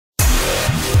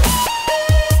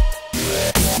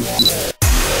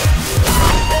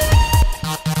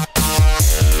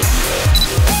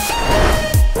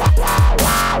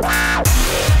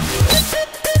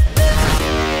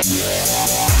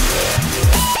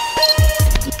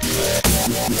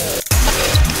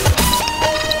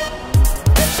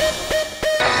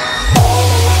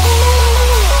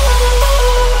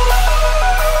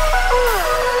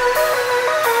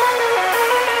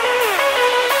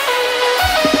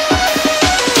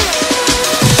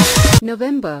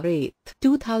November 8,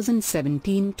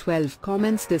 2017 12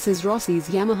 comments. This is Rossi's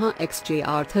Yamaha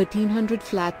XJR1300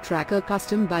 Flat Tracker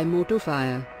custom by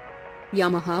Motofire.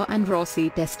 Yamaha and Rossi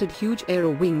tested huge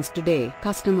aero wings today.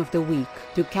 Custom of the week,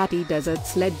 Ducati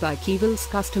Deserts led by Kevil's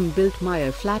custom-built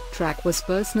Mya Flat Track was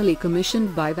personally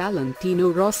commissioned by Valentino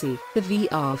Rossi. The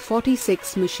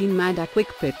VR46 machine made a quick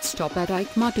pit stop at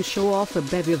EICMA to show off a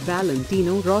bevy of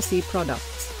Valentino Rossi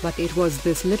products, but it was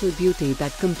this little beauty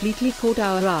that completely caught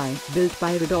our eye. Built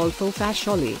by Rodolfo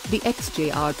Fascioli, the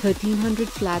XJR1300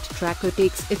 Flat Tracker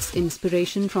takes its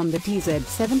inspiration from the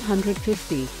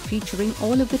TZ750, featuring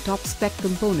all of the top spec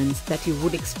components that you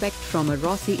would expect from a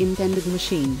Rossi-intended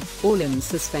machine. All-in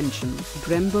suspension,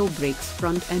 Brembo brakes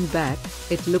front and back.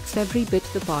 It looks every bit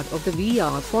the part of the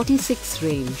VR46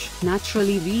 range.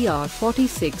 Naturally,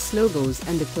 VR46 logos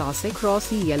and the classic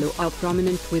Rossi yellow are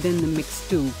prominent within the mix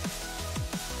too.